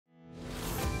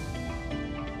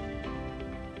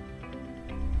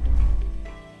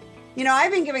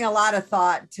I've been giving a lot of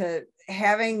thought to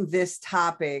having this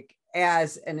topic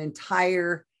as an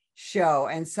entire show.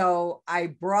 And so I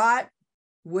brought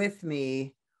with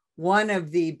me one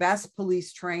of the best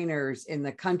police trainers in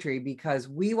the country because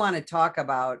we want to talk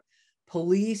about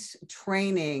police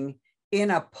training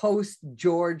in a post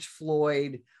George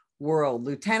Floyd world.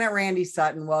 Lieutenant Randy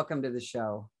Sutton, welcome to the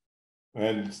show.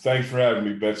 And thanks for having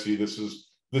me, Betsy. This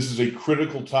is a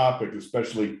critical topic,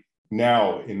 especially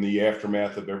now in the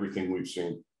aftermath of everything we've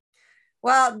seen.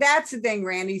 Well, that's the thing,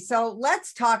 Randy. So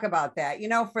let's talk about that.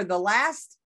 For the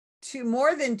last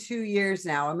more than 2 years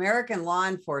now, American law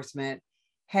enforcement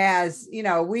has,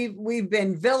 we've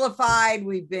been vilified,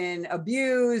 we've been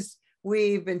abused,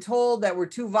 we've been told that we're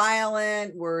too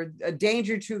violent, we're a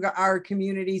danger to our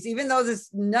communities, even though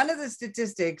none of the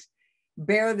statistics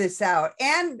bear this out.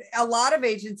 And a lot of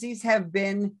agencies have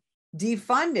been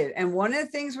defunded. And one of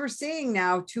the things we're seeing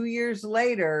now, 2 years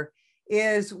later,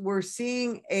 is we're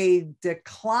seeing a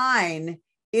decline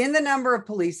in the number of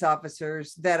police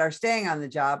officers that are staying on the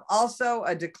job, also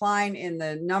a decline in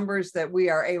the numbers that we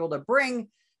are able to bring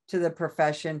to the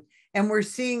profession. And we're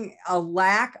seeing a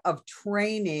lack of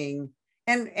training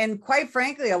and quite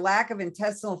frankly, a lack of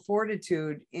intestinal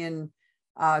fortitude in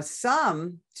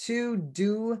some to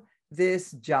do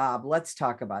this job. Let's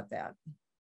talk about that.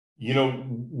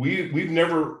 We've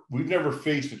never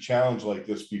faced a challenge like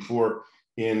this before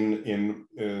in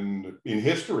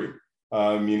history.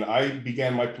 I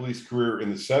began my police career in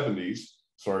the 70s.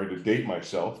 Sorry to date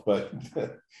myself, but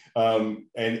and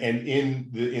in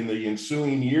the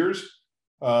ensuing years,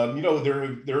 there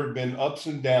have been ups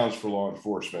and downs for law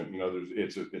enforcement.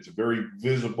 It's a very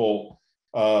visible.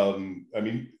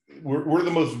 We're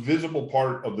the most visible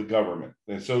part of the government,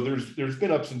 and so there's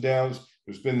been ups and downs.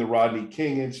 There's been the Rodney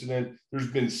King incident.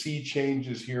 There's been sea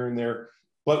changes here and there,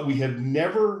 but we have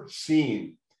never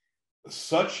seen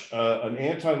such an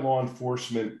anti-law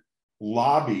enforcement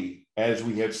lobby as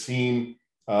we have seen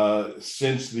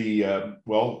since the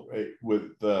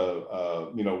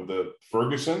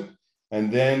Ferguson,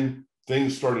 and then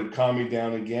things started calming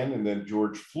down again, and then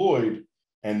George Floyd,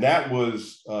 and that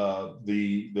was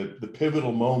the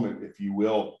pivotal moment, if you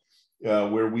will.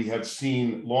 Where we have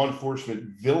seen law enforcement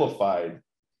vilified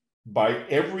by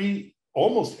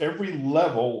almost every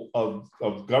level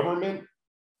of government,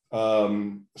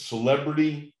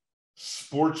 celebrity,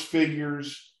 sports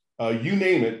figures, you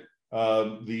name it.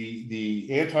 The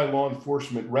anti-law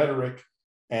enforcement rhetoric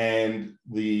and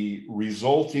the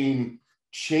resulting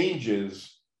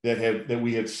changes that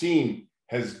we have seen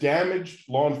has damaged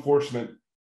law enforcement.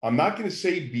 I'm not going to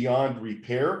say beyond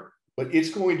repair, but it's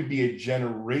going to be a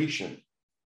generation.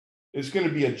 It's going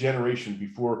to be a generation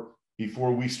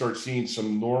before we start seeing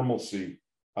some normalcy,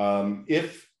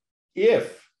 if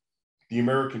the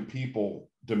American people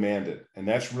demand it. And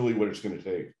that's really what it's going to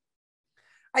take.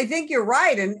 I think you're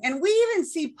right. And we even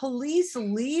see police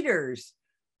leaders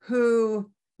who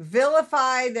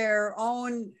vilify their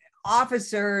own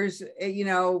officers,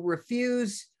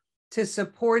 refuse to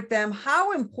support them.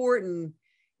 How important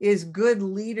is good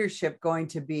leadership going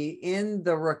to be in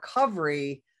the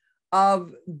recovery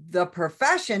of the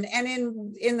profession? And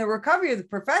in the recovery of the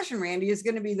profession, Randy, is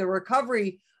going to be the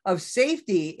recovery of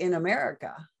safety in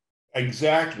America.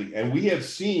 Exactly. And we have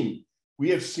seen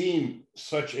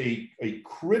such a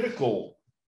critical,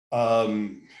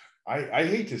 I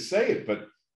hate to say it, but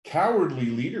cowardly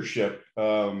leadership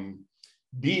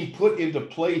being put into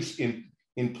place in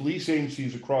police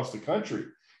agencies across the country.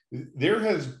 There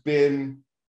has been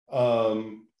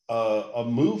a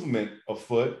movement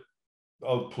afoot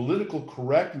of political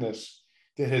correctness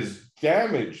that has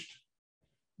damaged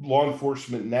law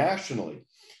enforcement nationally.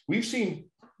 We've seen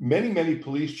many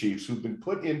police chiefs who've been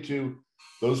put into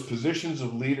those positions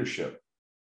of leadership,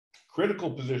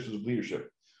 critical positions of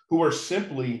leadership, who are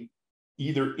simply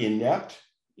either inept,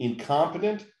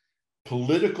 incompetent,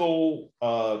 political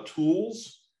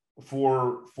tools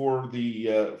for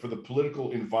the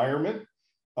political environment.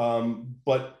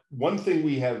 But one thing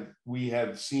we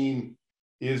have seen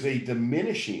is a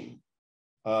diminishing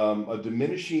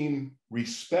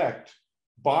respect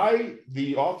by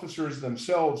the officers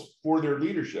themselves for their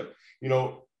leadership.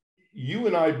 You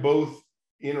and I both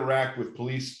interact with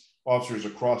police officers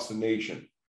across the nation.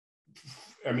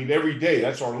 Every day,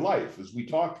 that's our life, as we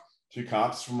talk to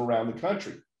cops from around the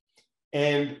country.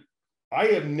 And I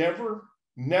have never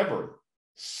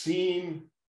seen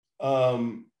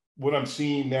what I'm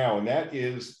seeing now, and that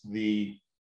is the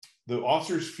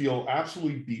officers feel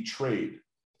absolutely betrayed.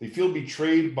 They feel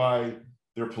betrayed by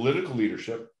their political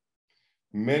leadership.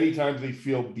 Many times they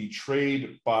feel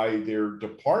betrayed by their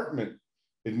department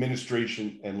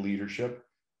administration and leadership.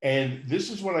 And this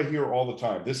is what I hear all the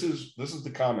time. This is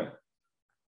the comment.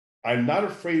 I'm not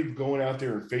afraid of going out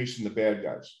there and facing the bad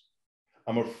guys.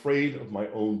 I'm afraid of my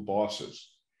own bosses.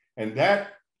 And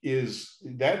that is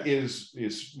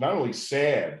not only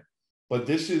sad, but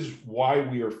this is why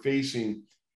we are facing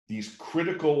these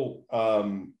critical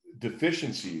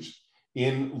deficiencies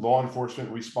in law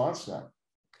enforcement response now.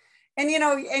 And,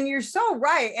 and you're so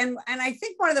right. And I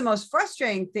think one of the most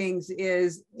frustrating things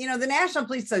is, the National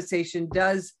Police Association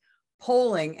does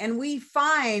polling, and we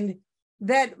find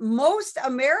that most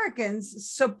Americans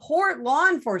support law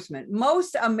enforcement.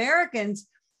 Most Americans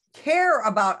care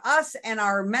about us and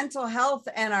our mental health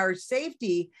and our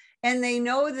safety, and they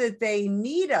know that they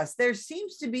need us. There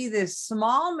seems to be this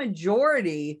small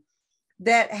majority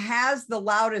that has the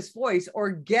loudest voice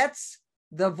or gets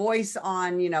the voice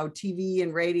on, TV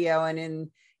and radio and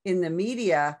in the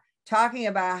media, talking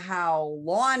about how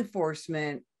law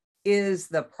enforcement is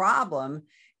the problem.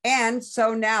 And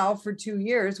so now for 2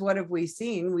 years, what have we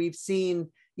seen? We've seen,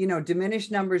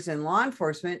 diminished numbers in law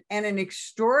enforcement and an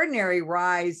extraordinary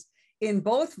rise in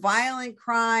both violent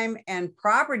crime and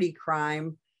property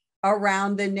crime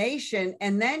around the nation.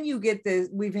 And then you get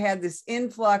we've had this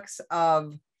influx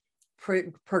of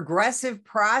progressive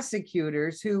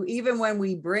prosecutors who, even when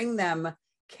we bring them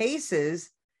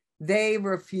cases, they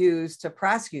refuse to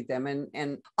prosecute them.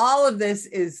 And all of this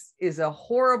is a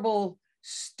horrible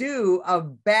stew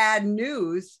of bad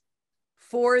news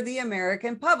for the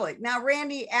American public. Now,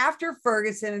 Randy, after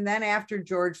Ferguson and then after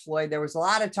George Floyd, there was a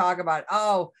lot of talk about,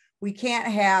 we can't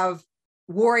have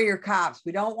warrior cops.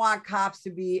 We don't want cops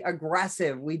to be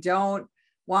aggressive. We don't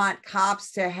want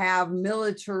cops to have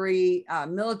militarized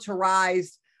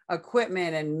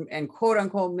equipment and quote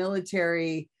unquote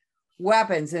military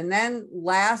weapons. And then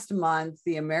last month,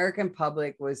 the American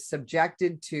public was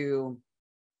subjected to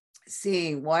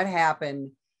seeing what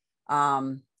happened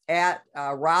at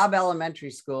Robb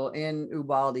Elementary School in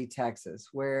Uvalde, Texas,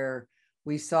 where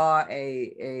we saw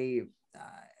a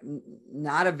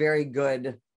not a very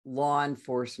good law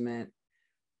enforcement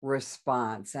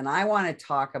response. And I want to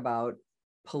talk about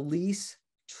police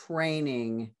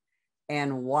training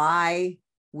and why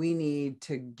we need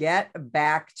to get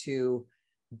back to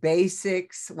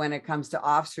basics when it comes to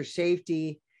officer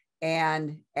safety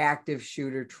and active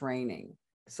shooter training.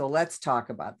 So let's talk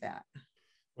about that.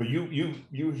 Well, you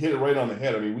hit it right on the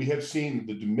head. I mean, we have seen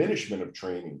the diminishment of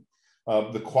training,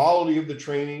 the quality of the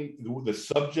training, the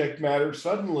subject matter.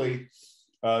 Suddenly,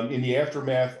 in the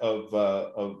aftermath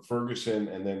of Ferguson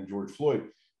and then George Floyd,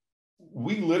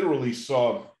 we literally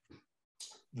saw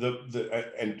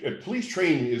and police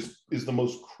training is the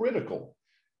most critical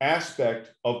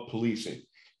aspect of policing.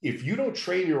 If you don't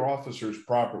train your officers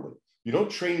properly, you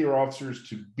don't train your officers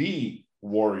to be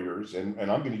warriors, and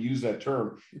I'm going to use that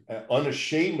term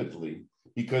unashamedly,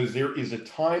 because there is a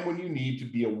time when you need to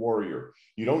be a warrior.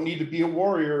 You don't need to be a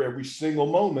warrior every single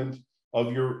moment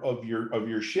of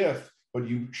your shift, but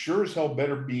you sure as hell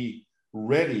better be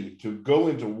ready to go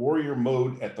into warrior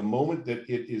mode at the moment that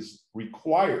it is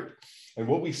required. And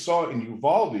what we saw in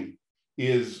Uvalde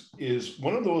is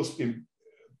one of those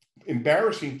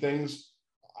embarrassing things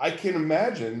I can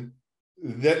imagine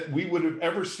that we would have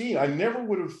ever seen. I never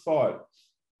would have thought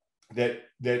that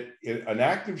an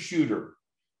active shooter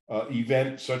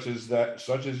event such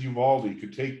as Uvalde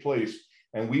could take place,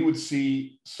 and we would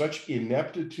see such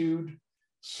ineptitude,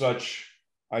 such,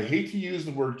 I hate to use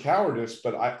the word cowardice,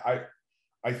 but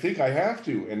I think I have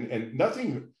to, and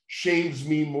nothing shames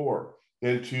me more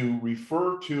than to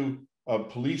refer to a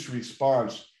police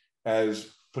response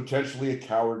as potentially a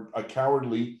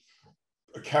cowardly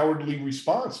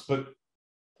response. But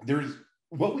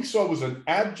what we saw was an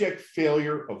abject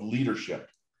failure of leadership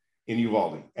in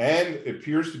Uvalde, and it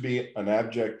appears to be an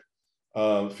abject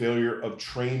failure of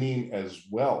training as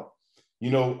well. We're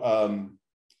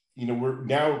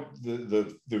now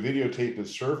the videotape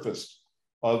has surfaced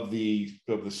of the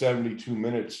 72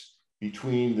 minutes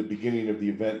between the beginning of the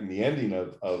event and the ending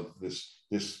of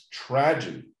this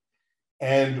tragedy.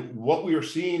 And what we are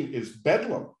seeing is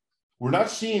bedlam. We're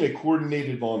not seeing a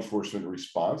coordinated law enforcement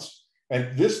response.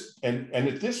 And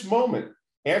at this moment,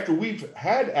 after we've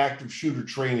had active shooter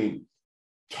training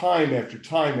time after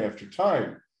time after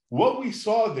time, what we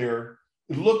saw there,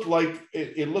 it looked like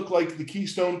the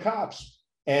Keystone Cops.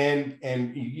 And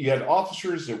you had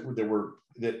officers that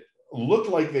looked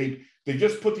like they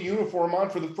just put the uniform on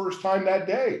for the first time that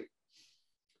day.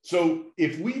 So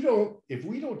if we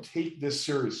don't take this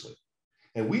seriously,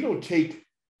 and we don't take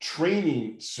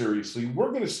training seriously,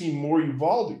 we're going to see more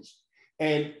Uvaldes.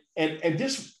 And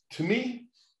this, to me,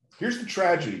 here's the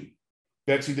tragedy,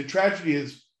 Betsy. The tragedy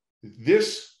is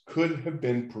this could have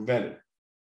been prevented.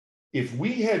 if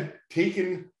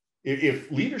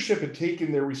leadership had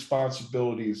taken their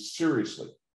responsibilities seriously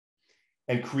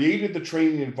and created the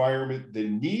training environment that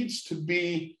needs to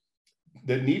be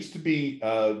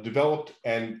developed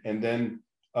and then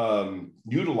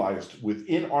utilized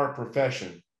within our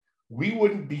profession, we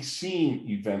wouldn't be seeing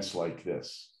events like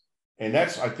this. And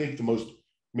that's, I think,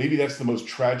 maybe that's the most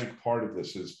tragic part of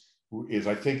this is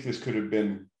I think this could have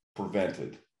been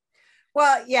prevented.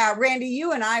 Well, yeah, Randy,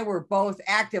 you and I were both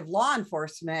active law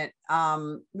enforcement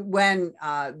when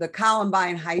the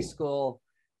Columbine High School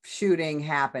shooting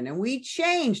happened. And we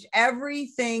changed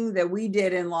everything that we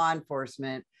did in law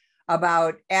enforcement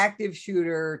about active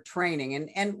shooter training.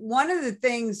 And one of the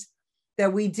things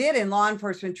that we did in law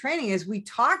enforcement training is we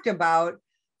talked about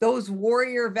those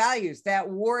warrior values, that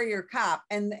warrior cop.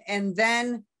 And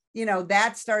then, you know,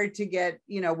 that started to get,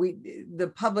 you know, the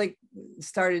public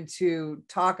started to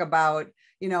talk about,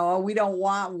 you know, oh, we don't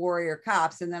want warrior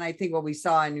cops. And then I think what we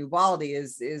saw in Uvalde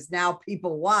is now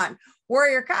people want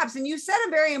warrior cops. And you said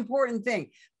a very important thing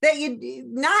that you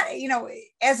not, you know,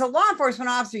 as a law enforcement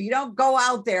officer, you don't go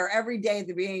out there every day at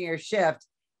the beginning of your shift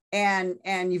and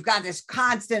you've got this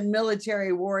constant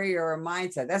military warrior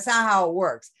mindset. That's not how it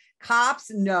works.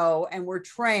 Cops know, and we're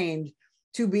trained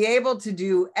to be able to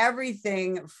do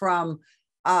everything from,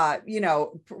 you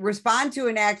know, respond to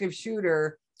an active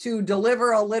shooter to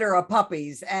deliver a litter of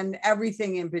puppies and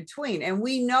everything in between. And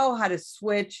we know how to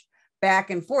switch back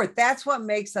and forth. That's what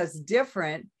makes us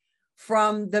different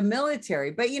from the military.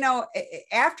 But, you know,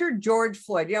 after George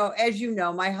Floyd, you know, as you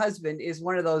know, my husband is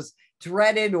one of those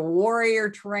dreaded warrior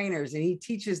trainers, and he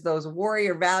teaches those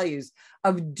warrior values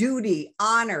of duty,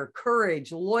 honor,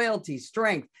 courage, loyalty,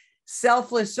 strength,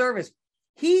 selfless service.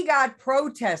 He got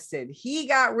protested. He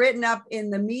got written up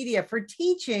in the media for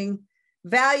teaching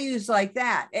values like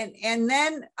that. And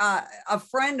then a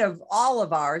friend of all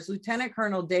of ours, Lieutenant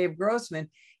Colonel Dave Grossman,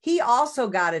 he also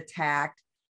got attacked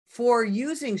for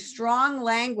using strong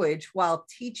language while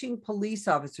teaching police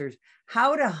officers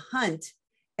how to hunt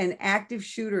an active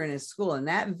shooter in his school. And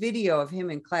that video of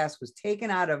him in class was taken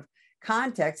out of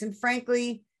context. And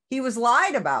frankly, he was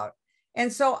lied about.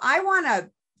 And so I want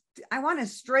to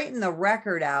straighten the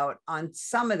record out on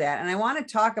some of that. And I want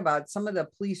to talk about some of the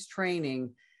police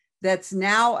training that's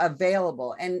now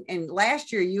available. And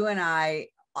last year, you and I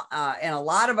and a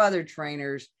lot of other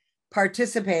trainers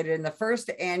participated in the first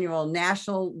annual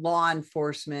National Law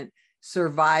Enforcement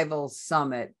Survival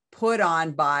Summit put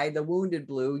on by the Wounded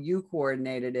Blue. You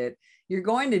coordinated it. You're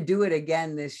going to do it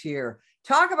again this year.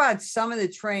 Talk about some of the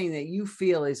training that you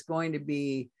feel is going to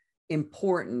be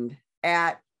important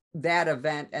at that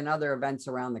event and other events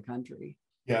around the country.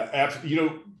 Yeah, absolutely. You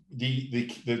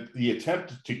know, the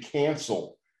attempt to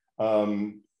cancel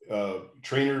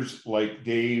trainers like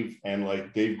Dave and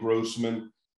like Dave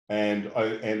Grossman and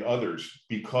others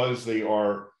because they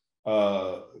are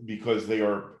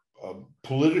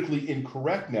politically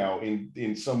incorrect now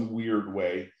in some weird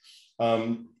way.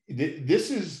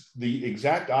 This is the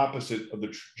exact opposite of the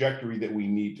trajectory that we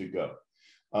need to go.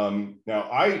 Now,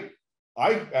 I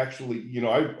actually, you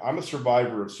know, I'm a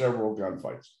survivor of several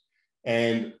gunfights,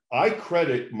 and I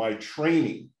credit my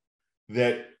training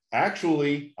that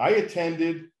actually I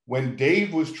attended when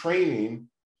Dave was training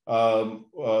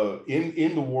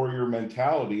in the warrior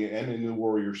mentality and in the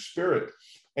warrior spirit.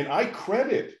 And I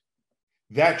credit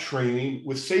that training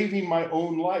with saving my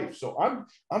own life. So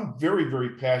I'm very,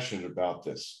 very passionate about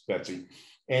this, Betsy.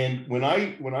 And when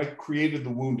I created the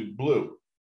Wounded Blue,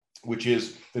 which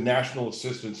is the National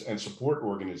Assistance and Support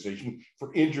Organization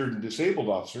for injured and disabled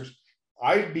officers,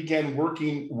 I began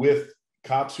working with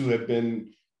cops who have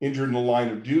been injured in the line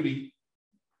of duty,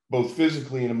 both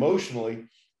physically and emotionally.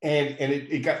 And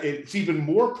it's even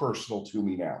more personal to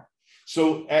me now.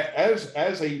 So as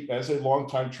a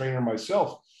longtime trainer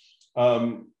myself,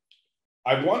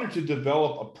 I wanted to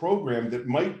develop a program that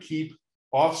might keep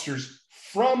officers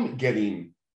from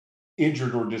getting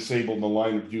injured or disabled in the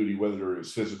line of duty, whether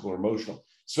it's physical or emotional.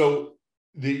 So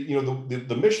the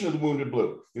mission of the Wounded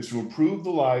Blue is to improve the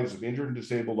lives of injured and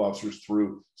disabled officers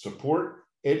through support,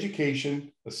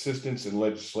 education, assistance, and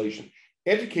legislation.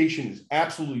 Education is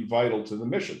absolutely vital to the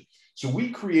mission. So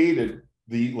we created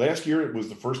last year, it was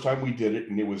the first time we did it,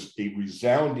 and it was a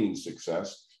resounding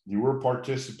success. You were a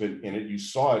participant in it. You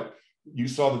saw it. You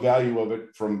saw the value of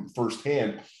it from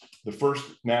firsthand. The first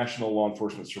National Law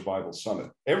Enforcement Survival Summit.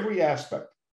 Every aspect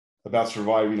about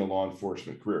surviving a law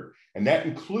enforcement career. And that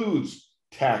includes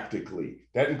tactically,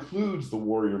 that includes the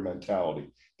warrior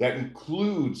mentality, that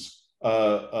includes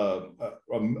a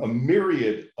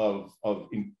myriad of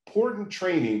important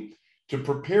training to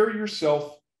prepare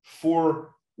yourself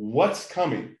for what's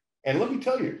coming. And let me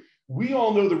tell you, we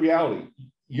all know the reality.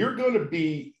 You're going to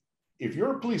be, if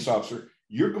you're a police officer,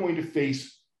 you're going to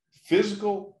face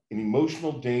physical and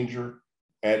emotional danger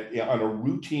on a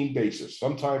routine basis.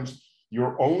 Sometimes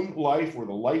your own life or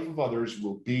the life of others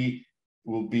will be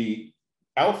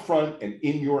out front and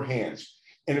in your hands.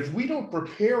 And if we don't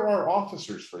prepare our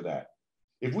officers for that,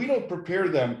 if we don't prepare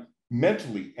them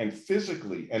mentally and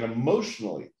physically and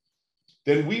emotionally,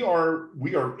 then we are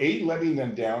A, letting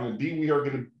them down, and B, we are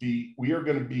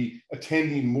going to be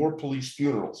attending more police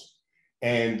funerals.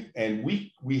 And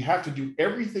we have to do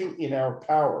everything in our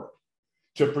power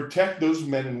to protect those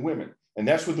men and women. And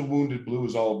that's what the Wounded Blue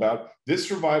is all about. This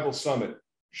Survival Summit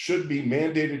should be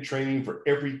mandated training for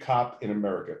every cop in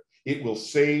America. It will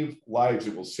save lives.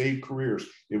 It will save careers.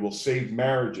 It will save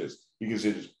marriages, because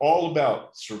it is all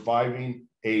about surviving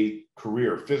a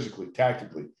career physically,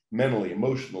 tactically, mentally,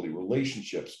 emotionally,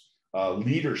 relationships,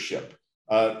 leadership.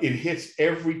 It hits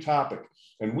every topic.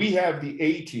 And we have the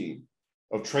A team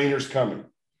of trainers coming.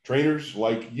 Trainers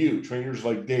like you, trainers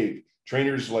like Dave,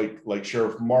 trainers like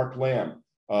Sheriff Mark Lamb,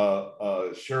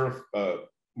 Sheriff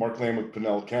Mark Lamb with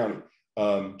Pinell County,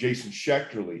 Jason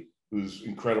Schechterly, whose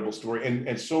incredible story,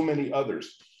 and so many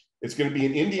others. It's going to be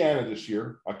in Indiana this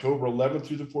year, October 11th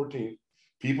through the 14th.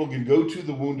 People can go to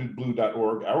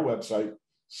thewoundedblue.org, our website,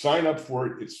 sign up for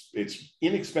it. It's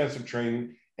inexpensive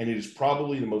training, and it is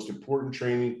probably the most important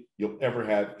training you'll ever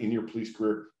have in your police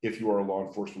career if you are a law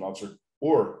enforcement officer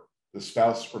or the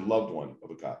spouse or loved one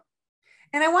of a cop.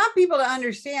 And I want people to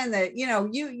understand that,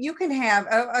 you can have,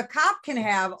 a cop can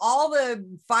have all the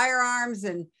firearms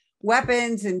and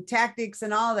weapons and tactics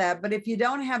and all that, but if you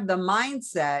don't have the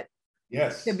mindset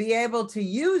to be able to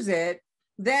use it,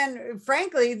 then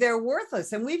frankly, they're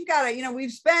worthless. And we've got to,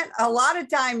 we've spent a lot of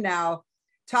time now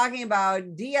talking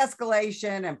about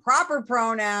de-escalation and proper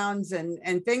pronouns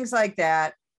and things like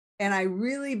that. And I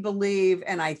really believe,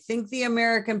 and I think the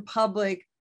American public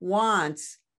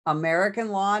wants American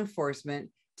law enforcement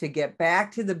to get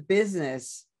back to the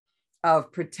business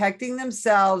of protecting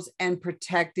themselves and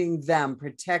protecting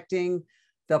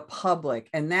the public.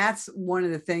 And that's one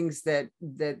of the things that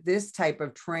this type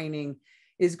of training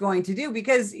is going to do,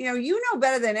 because you know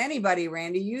better than anybody,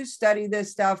 Randy, you study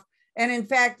this stuff. And in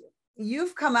fact,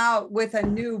 you've come out with a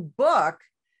new book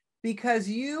because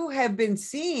you have been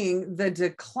seeing the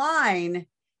decline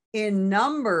in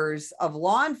numbers of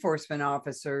law enforcement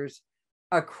officers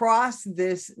across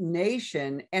this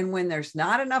nation. And when there's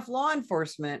not enough law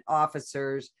enforcement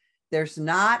officers, there's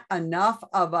not enough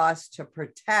of us to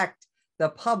protect the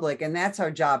public. And that's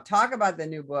our job. Talk about the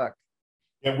new book.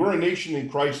 Yeah, we're a nation in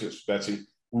crisis, Betsy.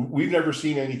 We've never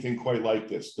seen anything quite like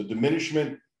this. The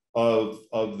diminishment of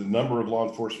the number of law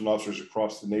enforcement officers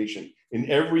across the nation in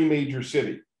every major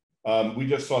city. We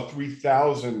just saw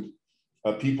 3,000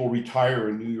 people retire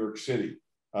in New York City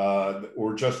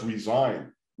or just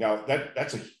resign. Now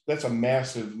that's a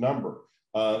massive number,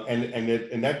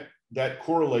 and that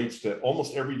correlates to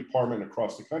almost every department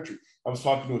across the country. I was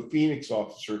talking to a Phoenix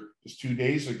officer just 2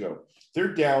 days ago.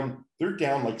 They're down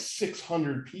like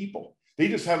 600 people. They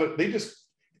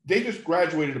just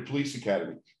graduated a police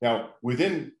academy. Now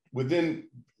within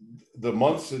the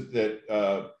months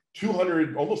that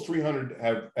 200, almost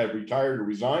 300 have retired or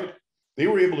resigned, they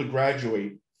were able to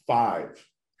graduate five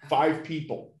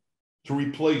people to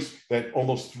replace that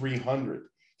almost 300.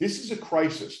 This is a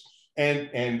crisis.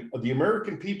 And the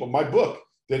American people, my book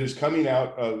that is coming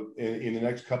out in the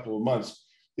next couple of months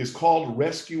is called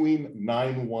Rescuing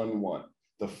 911,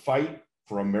 the fight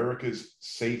for America's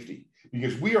safety,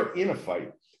 because we are in a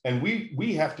fight and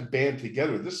we have to band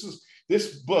together.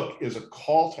 This book is a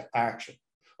call to action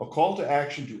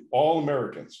to all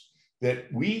Americans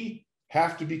that we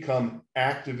have to become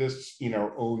activists in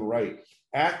our own right,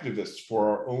 activists for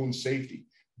our own safety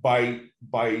by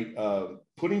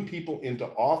putting people into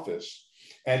office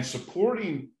and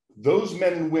supporting those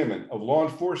men and women of law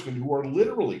enforcement who are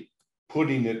literally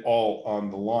putting it all on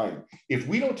the line. If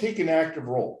we don't take an active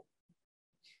role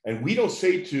and we don't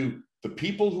say to the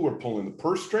people who are pulling the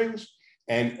purse strings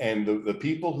and the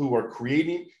people who are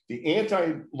creating the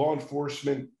anti-law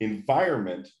enforcement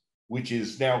environment, which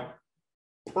is now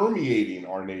permeating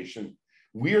our nation,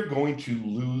 we are going to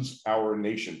lose our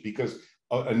nation, because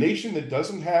a nation that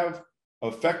doesn't have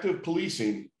effective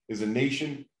policing is a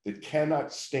nation that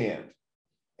cannot stand.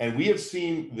 And we have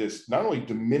seen this, not only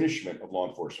diminishment of law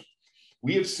enforcement,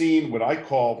 we have seen what I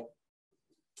call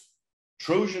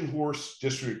Trojan horse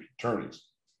district attorneys,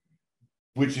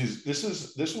 which is, this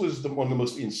was one of the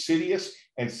most insidious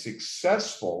and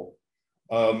successful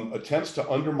attempts to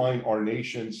undermine our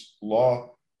nation's law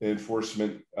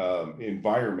enforcement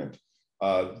environment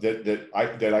that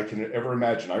I can ever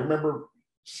imagine. I remember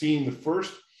seen the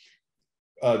first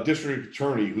district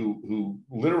attorney who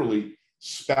literally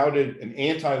spouted an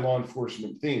anti-law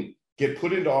enforcement theme get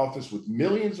put into office with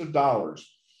millions of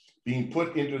dollars being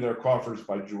put into their coffers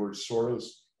by George Soros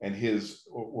and his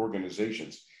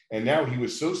organizations. And now he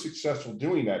was so successful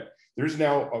doing that, there's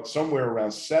now somewhere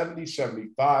around 70,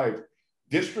 75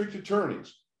 district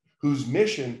attorneys whose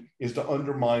mission is to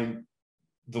undermine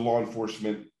the law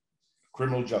enforcement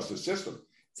criminal justice system.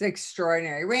 It's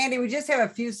extraordinary. Randy, we just have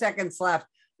a few seconds left.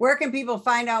 Where can people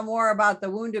find out more about the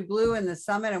Wounded Blue and the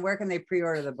summit, and where can they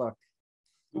pre-order the book?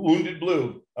 Wounded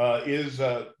Blue is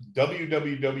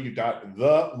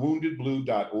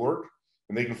www.thewoundedblue.org,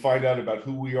 and they can find out about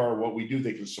who we are, what we do.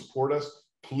 They can support us.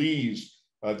 Please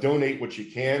donate what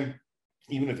you can,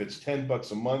 even if it's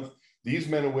 $10 a month. These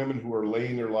men and women who are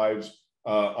laying their lives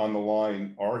on the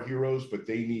line are heroes, but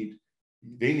they need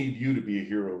you to be a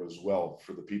hero as well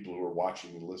for the people who are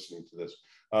watching and listening to this.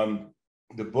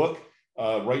 The book,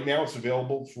 right now it's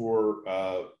available for,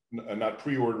 not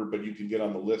pre-order, but you can get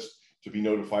on the list to be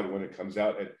notified when it comes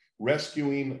out at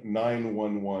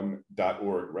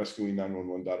rescuing911.org,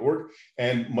 rescuing911.org.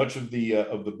 And much of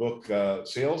the book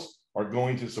sales are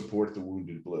going to support the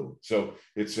Wounded Blue. So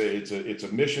it's a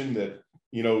mission that,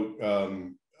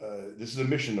 this is a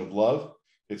mission of love.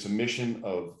 It's a mission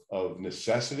of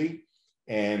necessity.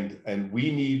 And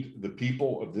we need the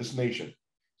people of this nation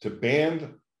to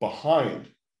band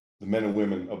behind the men and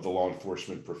women of the law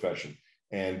enforcement profession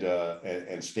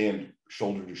and stand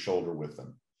shoulder to shoulder with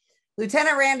them.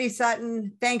 Lieutenant Randy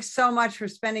Sutton, thanks so much for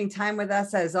spending time with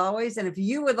us as always. And if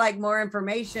you would like more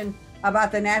information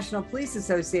about the National Police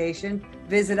Association,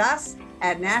 visit us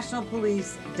at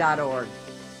nationalpolice.org.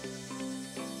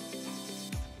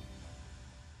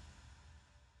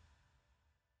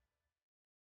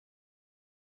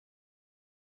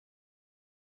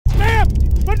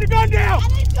 Put the gun down!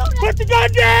 Put the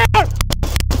gun down!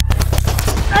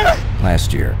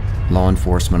 Last year, law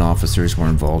enforcement officers were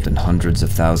involved in hundreds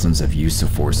of thousands of use of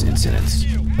force incidents.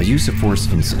 A use of force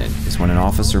incident is when an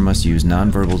officer must use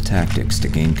nonverbal tactics to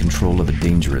gain control of a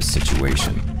dangerous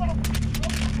situation.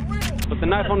 Put the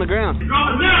knife on the ground.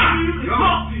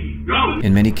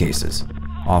 In many cases,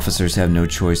 officers have no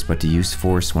choice but to use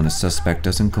force when a suspect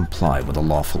doesn't comply with a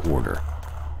lawful order.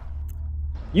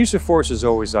 Use of force is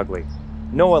always ugly.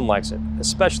 No one likes it,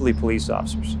 especially police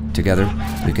officers. Together,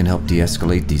 we can help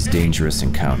de-escalate these dangerous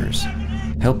encounters.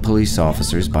 Help police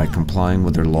officers by complying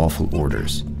with their lawful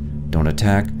orders. Don't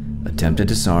attack, attempt to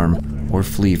disarm, or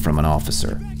flee from an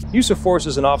officer. Use of force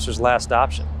is an officer's last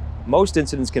option. Most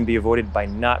incidents can be avoided by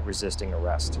not resisting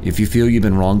arrest. If you feel you've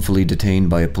been wrongfully detained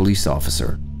by a police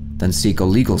officer, then seek a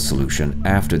legal solution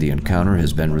after the encounter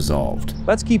has been resolved.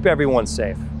 Let's keep everyone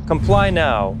safe. Comply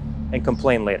now and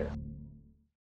complain later.